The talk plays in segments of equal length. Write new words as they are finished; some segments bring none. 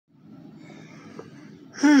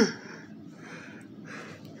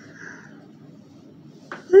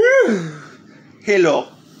Hello,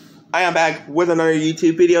 I am back with another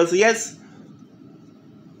YouTube video. So yes,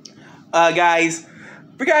 guys,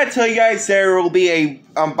 forgot to tell you guys there will be a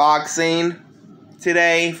unboxing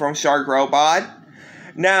today from Robot.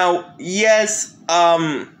 Now, yes,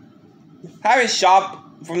 haven't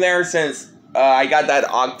shopped from there since I got that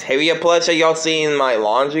Octavia plush that y'all see in my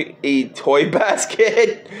laundry toy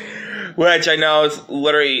basket, which I know is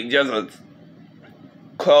literally just a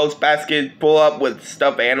clothes basket full up with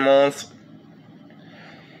stuffed animals.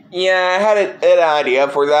 Yeah, I had an idea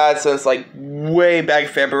for that since like way back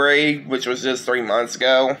February, which was just 3 months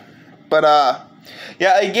ago. But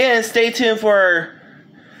yeah, again, stay tuned for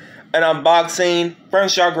an unboxing from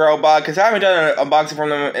Shark Robot, because I haven't done an unboxing from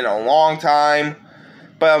them in a long time.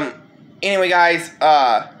 But anyway, guys,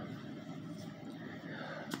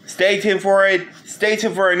 stay tuned for it. Stay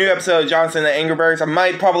tuned for a new episode of Johnson and the Angry Birds. I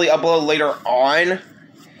might probably upload later on.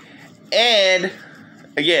 And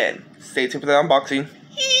again, stay tuned for the unboxing.